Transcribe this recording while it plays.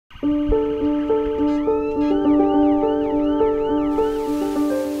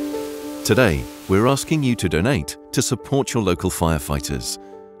Today, we're asking you to donate to support your local firefighters.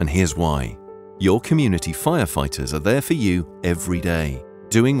 And here's why. Your community firefighters are there for you every day,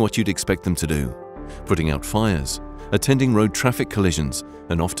 doing what you'd expect them to do, putting out fires, attending road traffic collisions,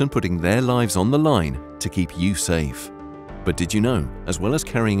 and often putting their lives on the line to keep you safe. But did you know, as well as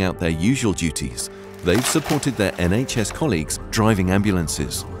carrying out their usual duties, they've supported their NHS colleagues driving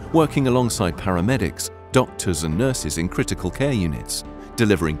ambulances, working alongside paramedics, doctors and nurses in critical care units,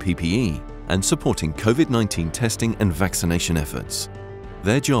 delivering PPE, and supporting COVID-19 testing and vaccination efforts.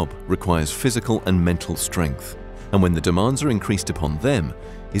 Their job requires physical and mental strength, and when the demands are increased upon them,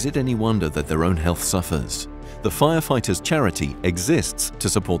 is it any wonder that their own health suffers? The Firefighters Charity exists to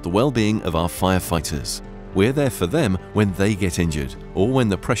support the well-being of our firefighters. We're there for them when they get injured or when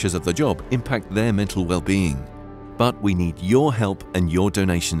the pressures of the job impact their mental well-being. But we need your help and your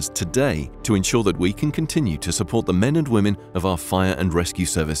donations today to ensure that we can continue to support the men and women of our fire and rescue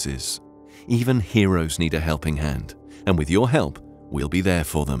services. Even heroes need a helping hand, and with your help, we'll be there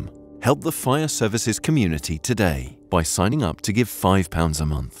for them. Help the fire services community today by signing up to give £5 a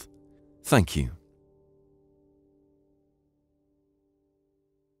month. Thank you.